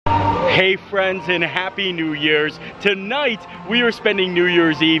Hey friends, and Happy New Year's. Tonight, we are spending New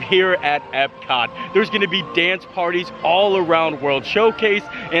Year's Eve here at EPCOT. There's gonna be dance parties all around World Showcase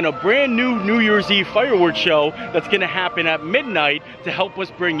and a brand new New Year's Eve fireworks show that's gonna happen at midnight to help us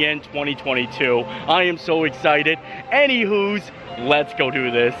bring in 2022. I am so excited. Anywho's, let's go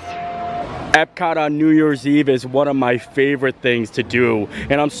do this. EPCOT on New Year's Eve is one of my favorite things to do,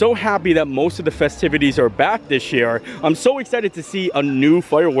 and I'm so happy that most of the festivities are back this year. I'm so excited to see a new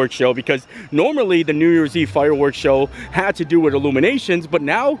fireworks show because normally the New Year's Eve fireworks show had to do with illuminations, but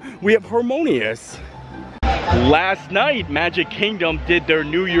now we have Harmonious. Last night, Magic Kingdom did their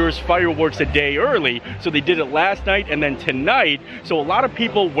New Year's fireworks a day early. So they did it last night and then tonight. So a lot of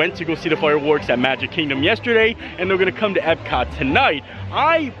people went to go see the fireworks at Magic Kingdom yesterday, and they're gonna come to EPCOT tonight.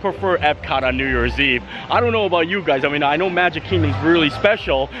 I prefer EPCOT on New Year's Eve. I don't know about you guys. I mean, I know Magic Kingdom's really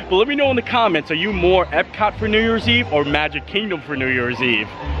special, but let me know in the comments, are you more EPCOT for New Year's Eve or Magic Kingdom for New Year's Eve?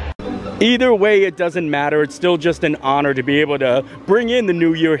 Either way, it doesn't matter. It's still just an honor to be able to bring in the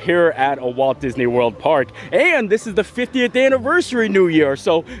new year here at a Walt Disney World park. And this is the 50th anniversary New Year,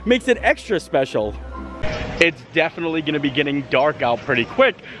 so makes it extra special. It's definitely gonna be getting dark out pretty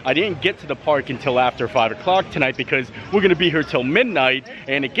quick. I didn't get to the park until after 5 o'clock tonight because we're gonna be here till midnight,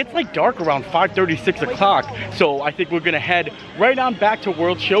 and it gets like dark around 5:30, 6 o'clock. So I think we're gonna head right on back to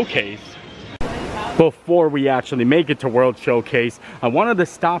World Showcase. Before we actually make it to World Showcase, I wanted to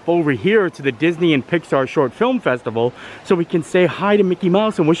stop over here to the Disney and Pixar Short Film Festival so we can say hi to Mickey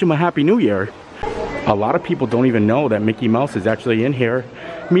Mouse and wish him a Happy New Year. A lot of people don't even know that Mickey Mouse is actually in here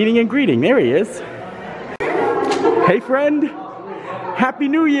meeting and greeting. There he is. Hey friend, Happy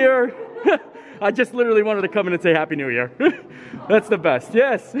New Year. I just literally wanted to come in and say Happy New Year. That's the best,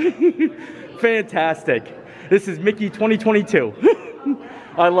 yes. Fantastic. This is Mickey 2022.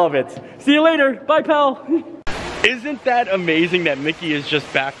 I love it. See you later. Bye, pal. Isn't that amazing that Mickey is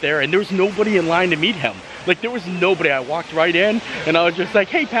just back there and there's nobody in line to meet him? Like, there was nobody. I walked right in and I was just like,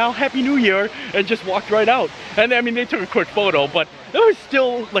 hey pal, Happy New Year, and just walked right out. And I mean, they took a quick photo, but it was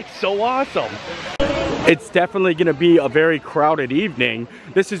still like so awesome. It's definitely gonna be a very crowded evening.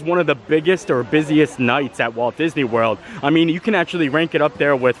 This is one of the biggest or busiest nights at Walt Disney World. I mean, you can actually rank it up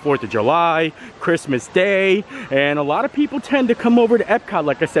there with 4th of July, Christmas Day, and a lot of people tend to come over to EPCOT,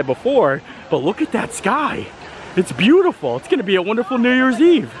 like I said before, but look at that sky. It's beautiful. It's gonna be a wonderful New Year's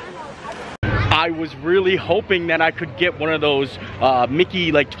Eve. I was really hoping that I could get one of those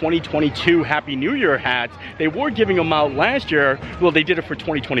Mickey like 2022 Happy New Year hats. They were giving them out last year. Well, they did it for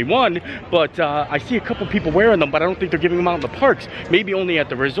 2021, but I see a couple people wearing them, but I don't think they're giving them out in the parks. Maybe only at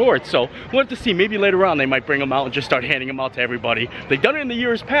the resort. So we'll have to see. Maybe later on they might bring them out and just start handing them out to everybody. They've done it in the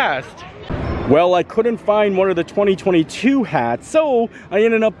years past. Well, I couldn't find one of the 2022 hats, so I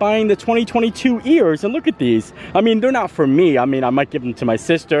ended up buying the 2022 ears, and look at these. I mean, they're not for me. I mean, I might give them to my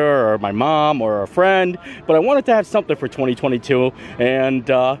sister or my mom or a friend, but I wanted to have something for 2022, and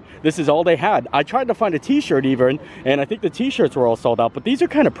this is all they had. I tried to find a t-shirt even, and I think the t-shirts were all sold out, but these are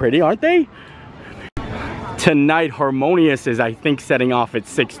kind of pretty, aren't they? Tonight, Harmonious is, I think, setting off at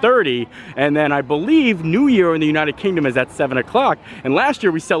 6:30, and then I believe New Year in the United Kingdom is at 7 o'clock, and last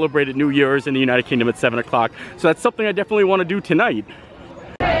year we celebrated New Year's in the United Kingdom at 7 o'clock, so that's something I definitely want to do tonight.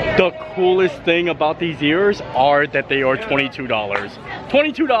 The coolest thing about these ears are that they are $22.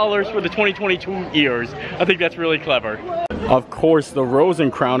 $22 for the 2022 ears. I think that's really clever. Of course, the Rose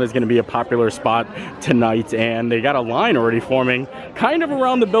and Crown is going to be a popular spot tonight, and they got a line already forming kind of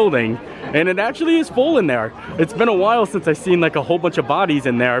around the building, and it actually is full in there. It's been a while since I've seen like a whole bunch of bodies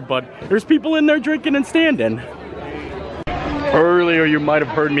in there, but there's people in there drinking and standing. Earlier, you might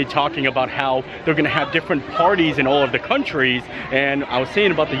have heard me talking about how they're going to have different parties in all of the countries, and I was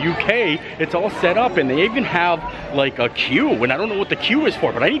saying about the UK, it's all set up, and they even have like a queue, and I don't know what the queue is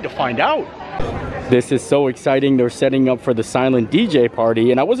for, but I need to find out. This is so exciting. They're setting up for the silent DJ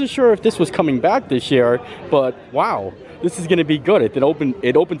party, and I wasn't sure if this was coming back this year, but wow, this is going to be good.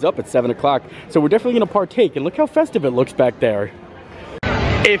 It opens up at 7 o'clock, so we're definitely going to partake, and look how festive it looks back there.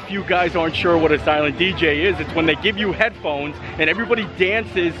 If you guys aren't sure what a silent DJ is, it's when they give you headphones and everybody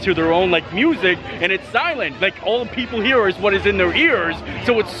dances to their own like music, and it's silent. Like, all the people hear is what is in their ears.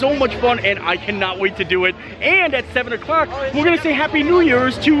 So it's so much fun, and I cannot wait to do it. And at 7 o'clock, we're gonna say Happy New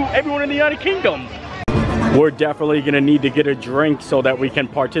Year's to everyone in the United Kingdom. We're definitely gonna need to get a drink so that we can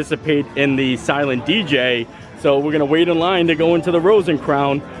participate in the silent DJ. So we're gonna wait in line to go into the Rose and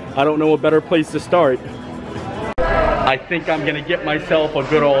Crown. I don't know a better place to start. I think I'm gonna get myself a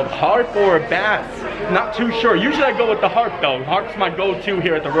good old harp or a bass. Not too sure. Usually I go with the harp though. Harp's my go-to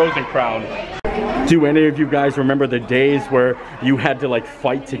here at the Rose and Crown. Do any of you guys remember the days where you had to like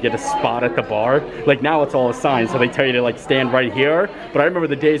fight to get a spot at the bar? Like now it's all assigned, so they tell you to like stand right here. But I remember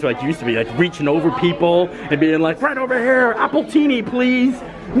the days where like you used to be like reaching over people and being like, right over here, appletini please.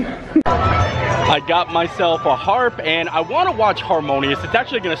 I got myself a harp and I want to watch Harmonious. It's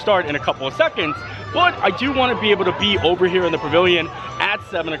actually going to start in a couple of seconds, but I do want to be able to be over here in the pavilion at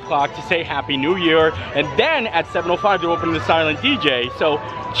 7 o'clock to say Happy New Year, and then at 7:05 they're opening the silent DJ. So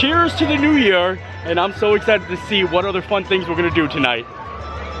cheers to the new year, and I'm so excited to see what other fun things we're going to do tonight.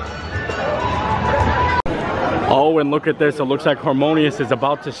 Oh, and look at this. It looks like Harmonious is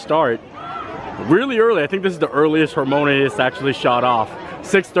about to start really early. I think this is the earliest Harmonious actually shot off.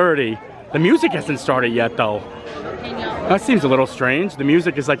 6:30. The music hasn't started yet though. That seems a little strange. The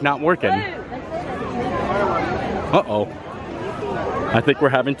music is like not working. Uh-oh. I think we're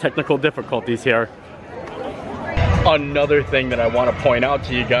having technical difficulties here. Another thing that I want to point out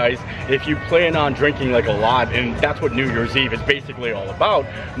to you guys, if you plan on drinking like a lot, and that's what New Year's Eve is basically all about,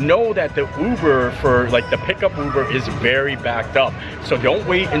 know that the Uber for like the pickup Uber is very backed up. So don't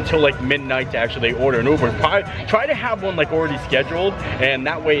wait until like midnight to actually order an Uber. Try to have one like already scheduled, and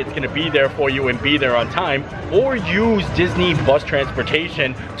that way it's going to be there for you and be there on time. Or use Disney bus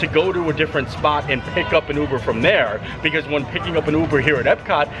transportation to go to a different spot and pick up an Uber from there, because when picking up an Uber here at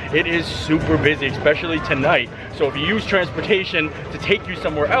Epcot, it is super busy, especially tonight. So if you use transportation to take you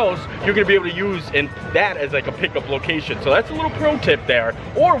somewhere else, you're going to be able to use that as like a pickup location. So that's a little pro tip there.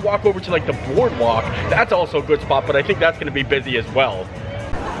 Or walk over to like the boardwalk. That's also a good spot, but I think that's going to be busy as well.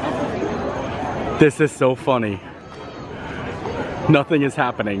 This is so funny. Nothing is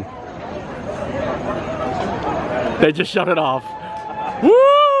happening. They just shut it off.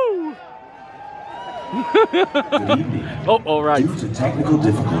 Woo! Good evening. Oh, all right. Due to technical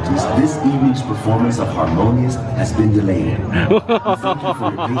difficulties, this evening's performance of Harmonious has been delayed. We thank you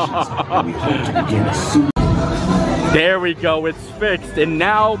for your patience, and we hope to begin as soon. There we go, it's fixed. And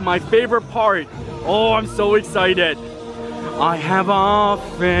now my favorite part. Oh, I'm so excited. I have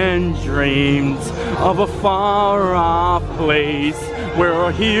often dreamed of a far-off place where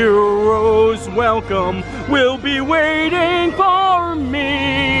our heroes welcome will be waiting for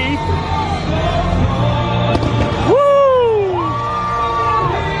me.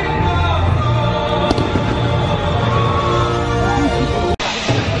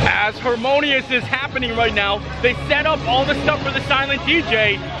 Harmonious is happening right now. They set up all the stuff for the silent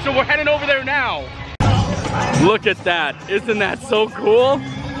DJ, so we're heading over there now. Look at that. Isn't that so cool?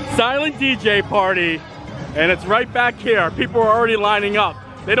 Silent DJ party, and it's right back here. People are already lining up.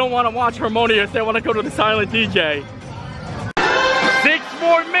 They don't want to watch Harmonious, they want to go to the silent DJ. 6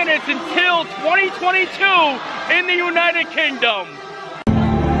 more minutes until 2022 in the United Kingdom.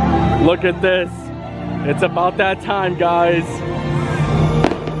 Look at this. It's about that time, guys.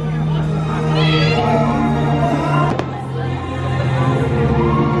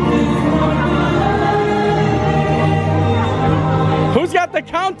 Who's got the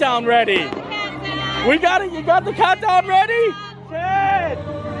countdown ready? We got it. You got the countdown ready? 10,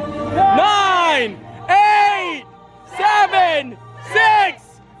 9, 8, 7,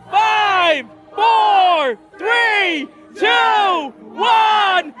 6, 5, 4, 3, 2,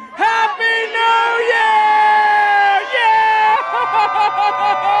 1. Happy New Year! Yeah!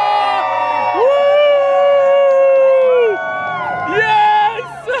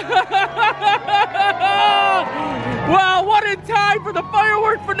 Wow, what a time for the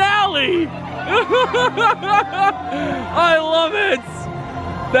firework finale! I love it!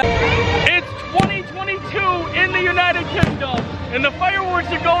 It's 2022 in the United Kingdom, and the fireworks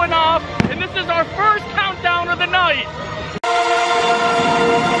are going off, and this is our first countdown of the night.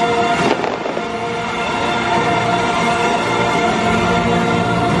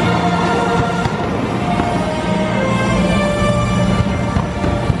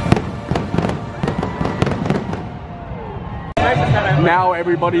 Now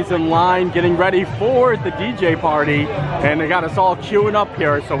everybody's in line getting ready for the DJ party, and they got us all queuing up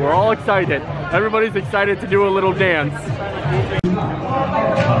here, so we're all excited. Everybody's excited to do a little dance.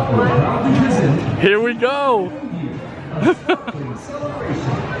 Here we go.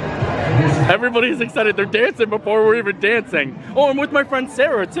 Everybody's excited. They're dancing before we're even dancing. Oh, I'm with my friend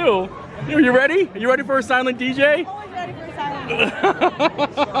Sarah too. Are you ready? Are you ready for a silent DJ? Always ready for a silent DJ.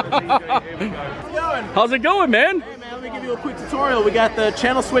 How's it going, man? Hey man, let me give you a quick tutorial. We got the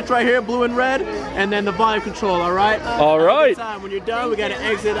channel switch right here, blue and red, and then the volume control, alright? Alright. When you're done, we gotta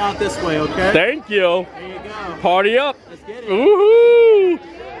exit out this way, okay? Thank you. There you go. Party up. Let's get it. Woohoo!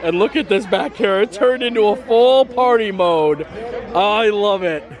 And look at this back here. It turned into a full party mode. I love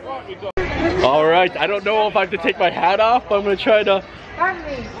it. All right, I don't know if I have to take my hat off, but I'm gonna try to.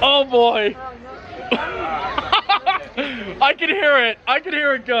 Oh boy. I can hear it. I can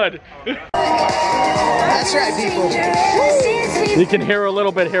hear it good. That's right, people. You can hear a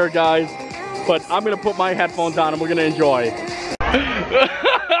little bit here, guys. But I'm gonna put my headphones on and we're gonna enjoy.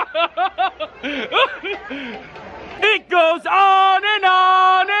 It goes on and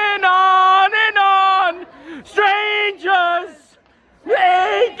on and on and on. Strangers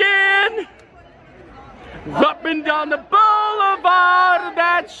making up and down the boulevard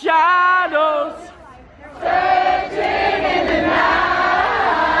that shadows stretching in the night.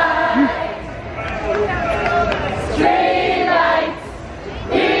 Street lights,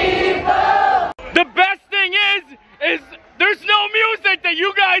 people. The best thing is there's no music that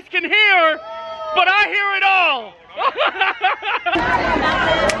you guys can hear, but I hear it all. I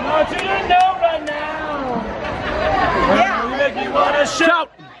want you to know right now. Yeah. You make me wanna shout.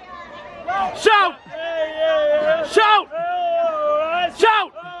 Shout! Shout!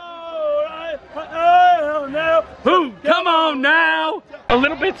 Shout! Who? Come on now! A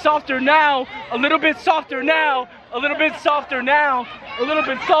little bit softer now. A little bit softer now. A little bit softer now. A little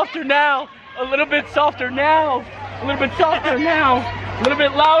bit softer now. A little bit softer now. A little bit softer now. A little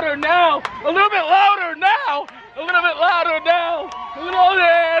bit louder now. A little bit louder now. A little bit louder now. A little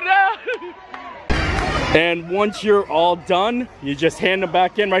louder now. And once you're all done, you just hand them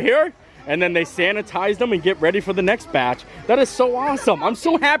back in right here. And then they sanitize them and get ready for the next batch. That is so awesome. I'm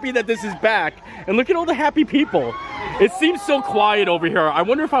so happy that this is back. And look at all the happy people. It seems so quiet over here. I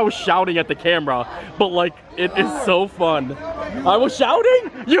wonder if I was shouting at the camera. But like, it is so fun. I was shouting?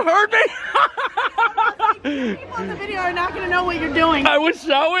 You heard me? People in the video are not going to know what you're doing. I was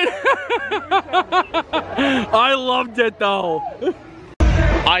shouting? I loved it though.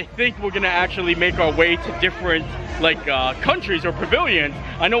 I think we're gonna actually make our way to different countries or pavilions.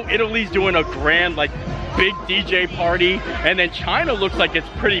 I know Italy's doing a grand big DJ party, and then China looks like it's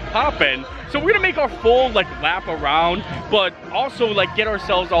pretty poppin'. So we're gonna make our full lap around, but also get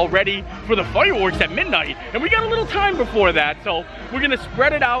ourselves all ready for the fireworks at midnight. And we got a little time before that, so we're gonna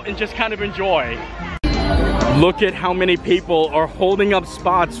spread it out and just kind of enjoy. Look at how many people are holding up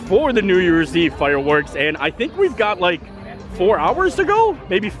spots for the New Year's Eve fireworks, and I think we've got 4 hours to go,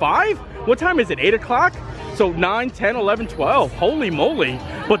 maybe 5? What time is it, 8 o'clock? So 9, 10, 11, 12, holy moly.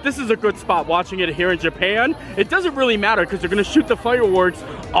 But this is a good spot watching it here in Japan. It doesn't really matter because they're gonna shoot the fireworks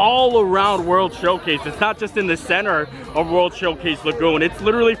all around World Showcase. It's not just in the center of World Showcase Lagoon. It's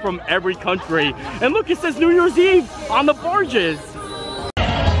literally from every country. And look, it says New Year's Eve on the barges.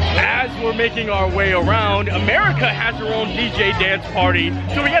 As we're making our way around, America has her own DJ dance party.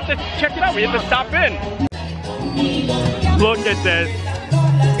 So we have to check it out, we have to stop in. Look at this.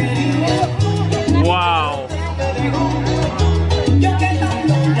 Wow.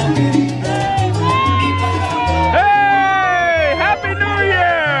 Hey! Happy New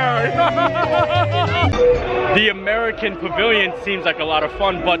Year! The American pavilion seems like a lot of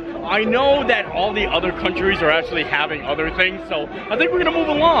fun, but I know that all the other countries are actually having other things, so I think we're gonna move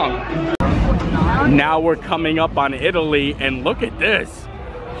along. Now we're coming up on Italy, and look at this.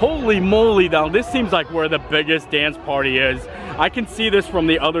 Holy moly, though, this seems like where the biggest dance party is. I can see this from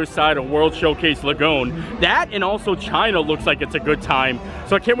the other side of World Showcase Lagoon. That and also China looks like it's a good time.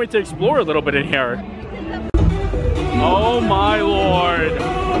 So I can't wait to explore a little bit in here. Oh my Lord.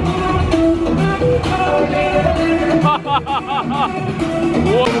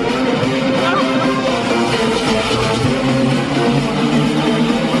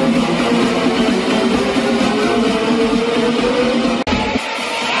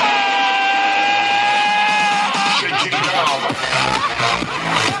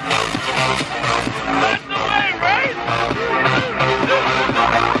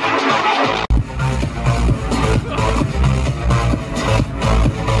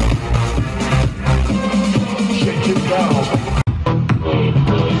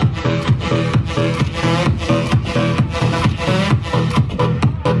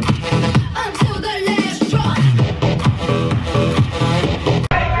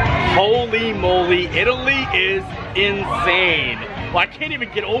 Holy moly, Italy is insane. Well, I can't even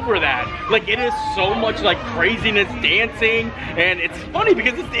get over that. It is so much craziness dancing, and it's funny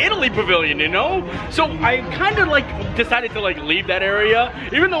because it's the Italy pavilion, you know? So I kind of decided to leave that area,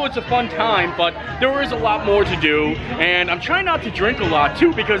 even though it's a fun time, but there is a lot more to do, and I'm trying not to drink a lot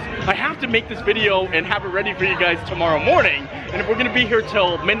too because I have to make this video and have it ready for you guys tomorrow morning. And if we're gonna be here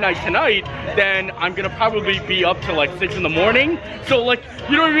till midnight tonight, then I'm gonna probably be up till 6 in the morning. So you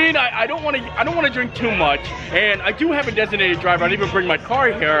know what I mean? I don't wanna drink too much, and I do have a designated driver. I don't even bring my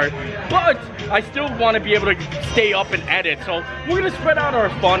car here, but I still want to be able to stay up and edit. So we're gonna spread out our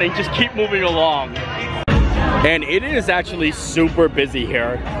fun and just keep moving along. And it is actually super busy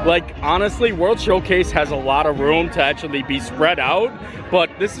here. Like, honestly, World Showcase has a lot of room to actually be spread out, but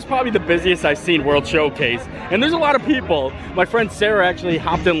this is probably the busiest I've seen World Showcase. And there's a lot of people. My friend Sarah actually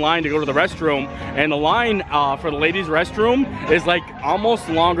hopped in line to go to the restroom, and the line for the ladies' restroom is like almost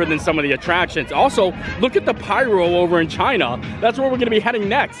longer than some of the attractions. Also, look at the pyro over in China. That's where we're gonna be heading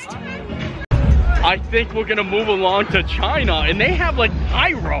next. I think we're gonna move along to China, and they have like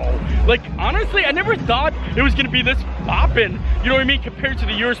pyro. Like, honestly, I never thought it was gonna be this poppin', you know what I mean, compared to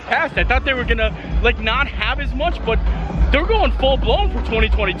the years past. I thought they were gonna like not have as much, but they're going full blown for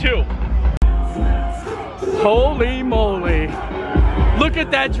 2022. Holy moly. Look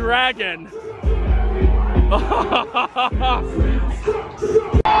at that dragon.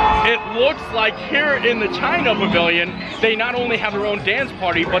 It looks like here in the China Pavilion, they not only have their own dance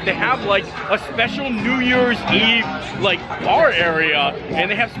party, but they have like a special New Year's Eve like bar area, and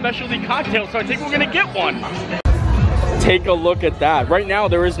they have specialty cocktails, so I think we're gonna get one. Take a look at that. Right now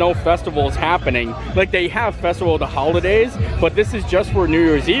there is no festivals happening. Like, they have Festival of the Holidays, but this is just for New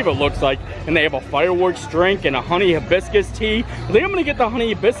Year's Eve, it looks like. And they have a fireworks drink and a honey hibiscus tea. I think I'm gonna get the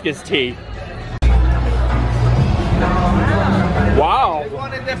honey hibiscus tea. Wow. You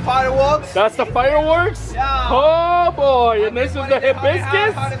wanted the fireworks? That's the fireworks? Yeah. Oh boy, and this is the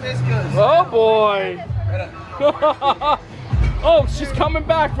hibiscus? Oh boy. Oh, she's coming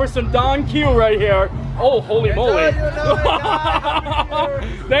back for some Don Q right here. Oh, holy moly.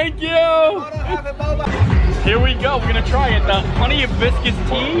 Thank you. Here we go, we're gonna try it. The honey hibiscus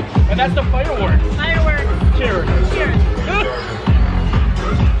tea, and that's the fireworks. Fireworks. Cheers. Cheers.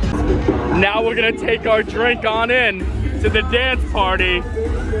 Now we're gonna take our drink on in to the dance party.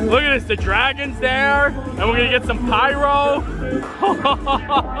 Look at this, the dragon's there, and we're gonna get some pyro.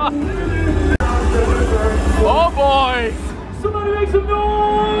 Oh boy! Somebody make some noise!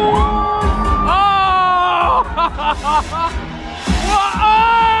 Oh!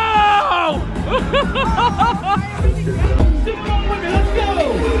 Whoa! Sing along with me, let's go!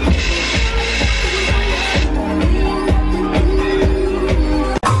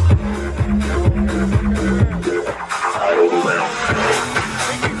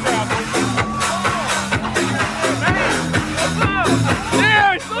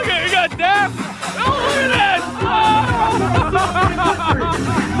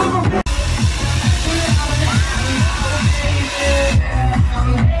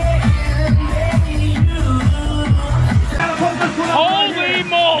 Holy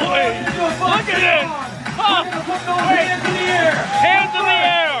moly! Look at this! Huh. Hands in the air! Hands in the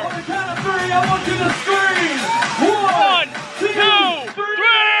air! On the count of 3, I want you to scream! 1, 2, 3!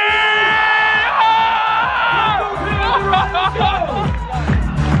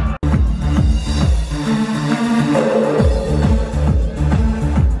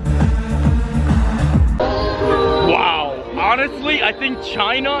 Wow, honestly, I think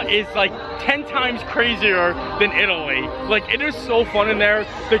China is like 10 times crazier than Italy. Like, it is so fun in there.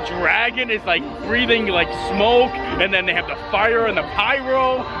 The dragon is like breathing like smoke, and then they have the fire and the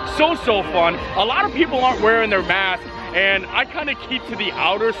pyro. So fun. A lot of people aren't wearing their masks, and I kind of keep to the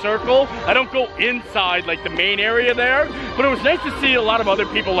outer circle. I don't go inside like the main area there, but it was nice to see a lot of other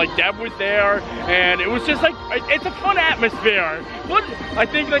people. Like Deb was there, and it was just like, it's a fun atmosphere. But I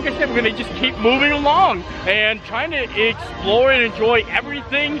think, like I said, we're gonna just keep moving along and trying to explore and enjoy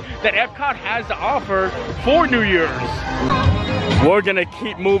everything that EPCOT has to offer for New Year's. We're gonna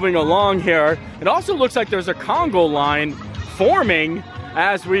keep moving along here. It also looks like there's a Congo line forming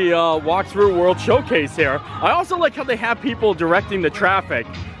as we walk through World Showcase here. I also like how they have people directing the traffic.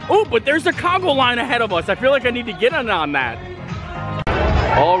 Oh, but there's a Congo line ahead of us. I feel like I need to get in on that.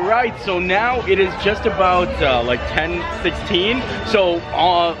 All right, so now it is just about like 10:16. So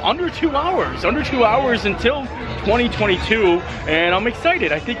under 2 hours until 2022, and I'm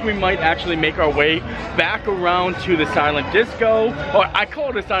excited. I think we might actually make our way back around to the silent disco, or I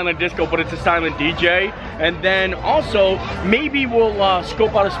call it a silent disco, but it's a silent DJ. And then also maybe we'll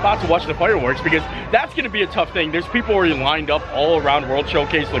scope out a spot to watch the fireworks, because that's gonna be a tough thing. There's people already lined up all around World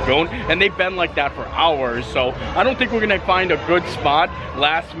Showcase Lagoon, and they've been like that for hours. So I don't think we're gonna find a good spot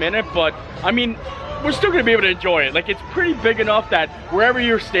last minute, but I mean, we're still gonna be able to enjoy it. Like, it's pretty big enough that wherever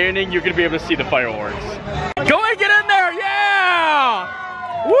you're standing, you're gonna be able to see the fireworks. Go and get in there, yeah!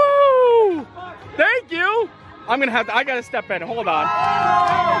 Woo! Thank you. I gotta step in, hold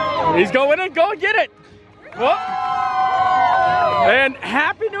on. He's going in, go and get it. Whoop. And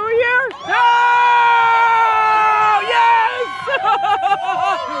Happy New Year! Oh, yes!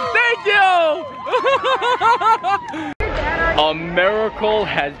 Thank you! A miracle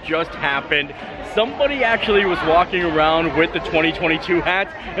has just happened. Somebody actually was walking around with the 2022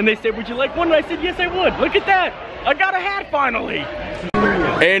 hats, and they said, would you like one? And I said, yes, I would. Look at that. I got a hat finally.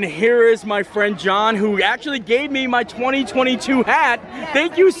 And here is my friend John, who actually gave me my 2022 hat. Yes.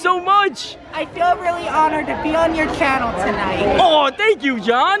 Thank you so much. I feel really honored to be on your channel tonight. Oh, thank you,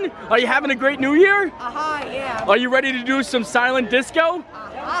 John. Are you having a great new year? Yeah. Are you ready to do some silent disco?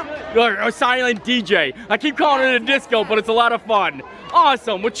 Or silent DJ. I keep calling it a disco, but it's a lot of fun.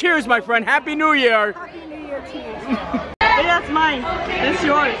 Awesome. Well, cheers, my friend. Happy New Year. Happy New Year to you. Hey, that's mine. It's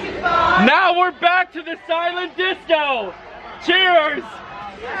yours. Now we're back to the silent disco. Cheers.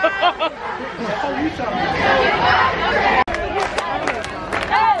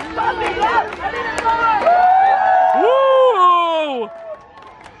 Woo! Oh!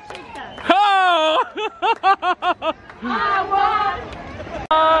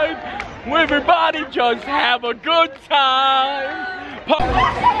 Everybody just have a good time.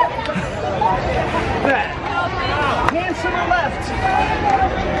 Hands to the left.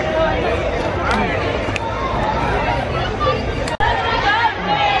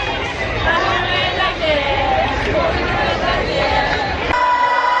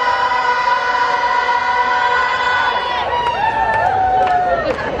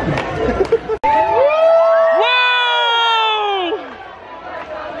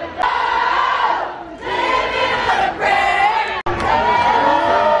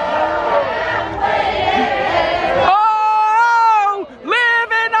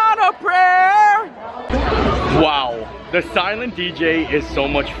 The silent DJ is so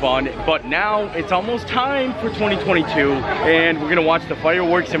much fun, but now it's almost time for 2022, and we're gonna watch the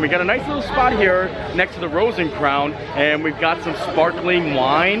fireworks, and we got a nice little spot here next to the Rose and Crown, and we've got some sparkling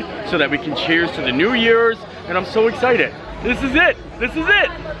wine so that we can cheers to the New Year's, and I'm so excited. This is it. This is it.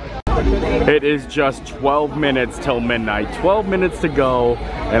 It is just 12 minutes till midnight. 12 minutes to go,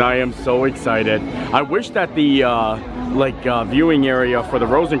 and I am so excited. I wish that the viewing area for the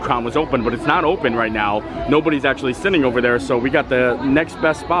Rose and Crown was open, but it's not open right now. Nobody's actually sitting over there, so we got the next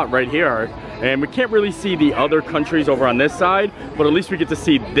best spot right here. And we can't really see the other countries over on this side, but at least we get to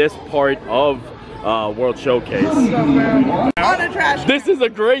see this part of World Showcase. On a trash can. This is a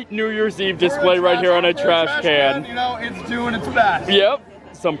great New Year's Eve display right here on a trash can. You know, it's doing its best. Yep,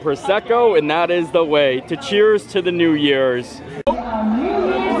 some Prosecco, and that is the way to cheers to the New Year's.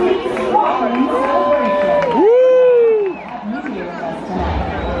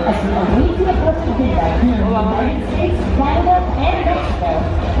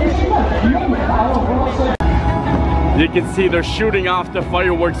 You can see they're shooting off the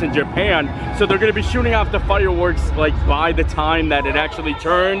fireworks in Japan, so they're going to be shooting off the fireworks like by the time that it actually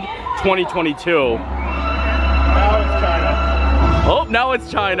turned 2022. Now it's China. Oh, now it's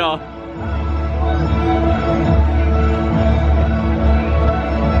China.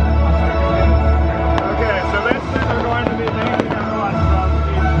 Okay, so basically they're going to be making everyone from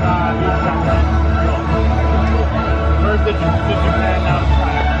each country. First the Japan, now it's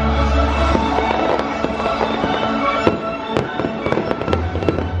China.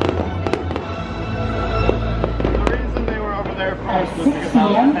 The reason they were over there first was because that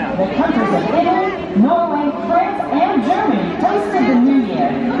was Japan. The countries of Italy, Norway, France, and Germany toasted the New Year.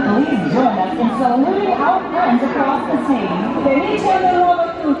 Please join us in saluting our friends across the sea. Felice Anno Nuovo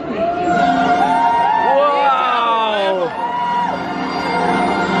tutti! Wow!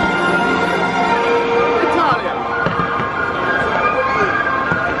 Italia.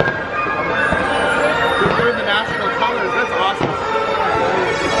 They're doing the national colors. That's awesome.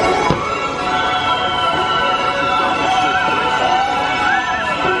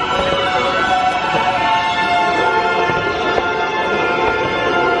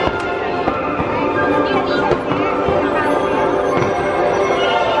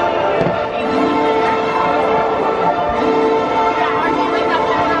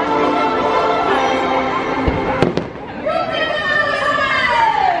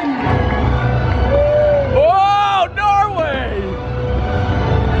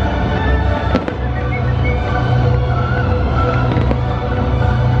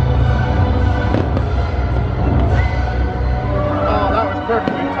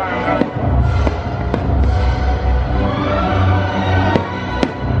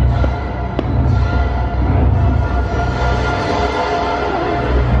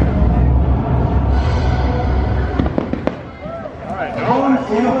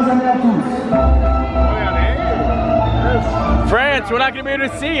 France, we're not going to be able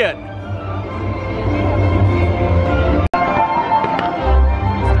to see it.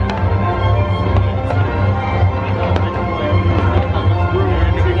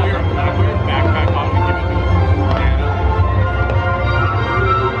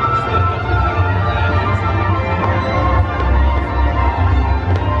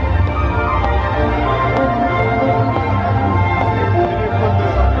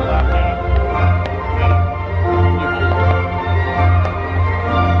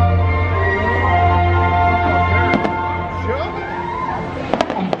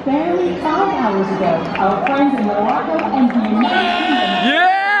 barely 5 hours ago, our friends in Morocco and the United Kingdom.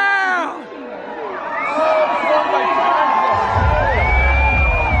 Yeah!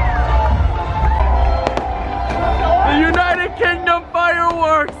 The United Kingdom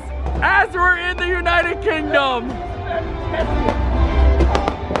fireworks as we're in the United Kingdom.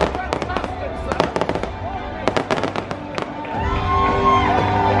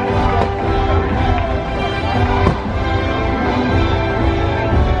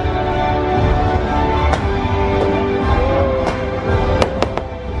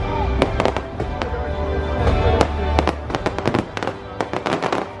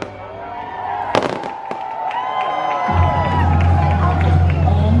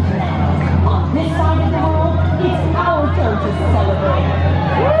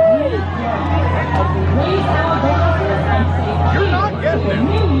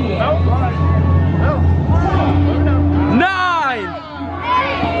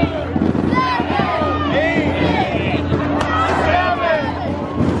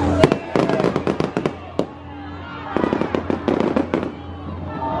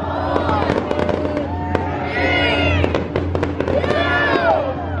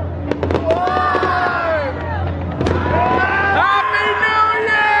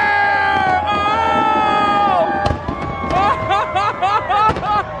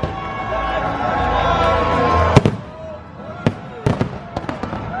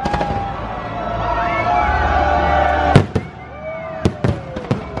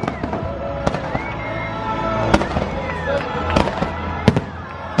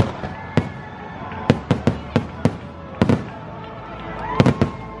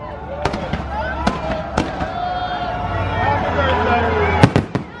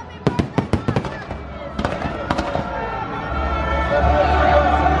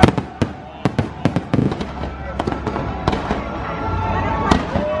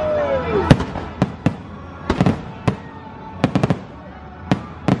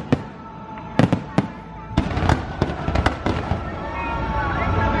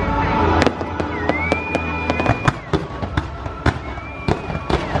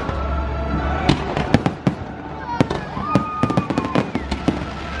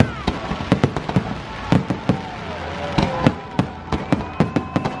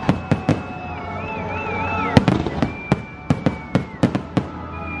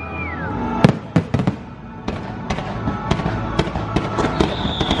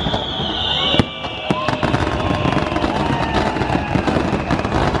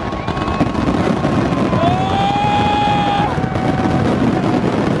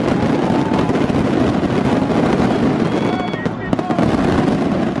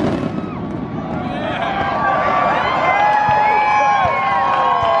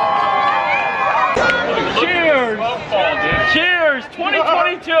 Cheers!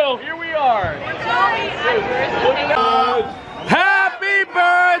 2022! Here we are! Happy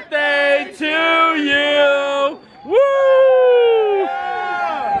birthday to you! Woo!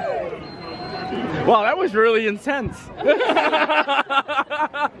 Wow, that was really intense.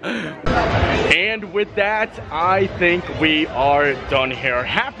 And with that, I think we are done here.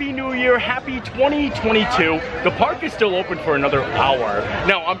 Happy New Year, happy 2022. The park is still open for another hour.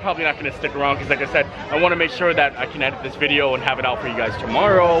 Now, I'm probably not gonna stick around because like I said, I wanna make sure that I can edit this video and have it out for you guys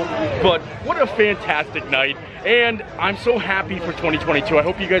tomorrow. But what a fantastic night. And I'm so happy for 2022. I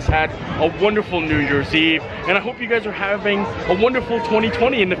hope you guys had a wonderful New Year's Eve. And I hope you guys are having a wonderful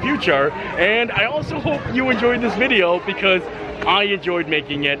 2020 in the future. And I also hope you enjoyed this video because I enjoyed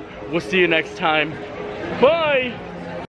making it. We'll see you next time. Bye!